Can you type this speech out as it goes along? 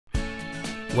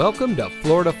Welcome to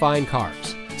Florida Fine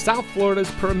Cars, South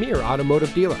Florida's premier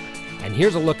automotive dealer. And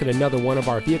here's a look at another one of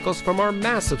our vehicles from our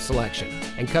massive selection,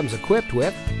 and comes equipped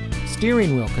with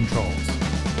steering wheel controls,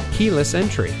 keyless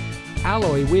entry,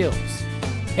 alloy wheels,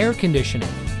 air conditioning,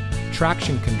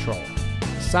 traction control,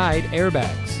 side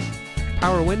airbags,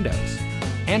 power windows,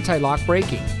 anti-lock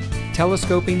braking,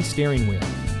 telescoping steering wheel,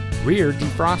 rear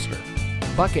defroster,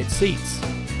 bucket seats,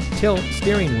 tilt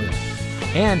steering wheel,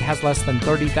 and has less than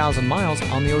 30,000 miles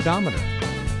on the odometer.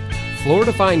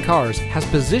 Florida Fine Cars has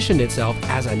positioned itself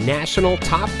as a national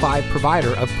top 5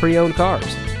 provider of pre-owned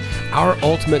cars. Our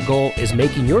ultimate goal is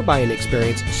making your buying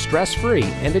experience stress-free,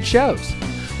 and it shows.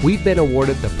 We've been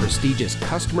awarded the prestigious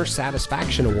Customer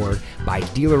Satisfaction Award by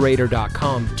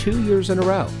DealerRater.com 2 years in a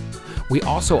row. We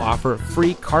also offer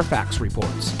free Carfax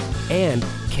reports and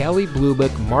Kelley Blue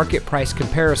Book market price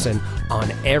comparison on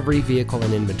every vehicle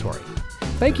in inventory.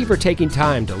 Thank you for taking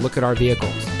time to look at our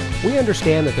vehicles. We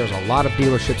understand that there's a lot of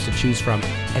dealerships to choose from,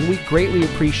 and we greatly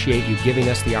appreciate you giving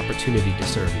us the opportunity to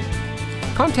serve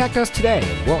you. Contact us today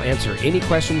and we'll answer any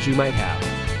questions you might have.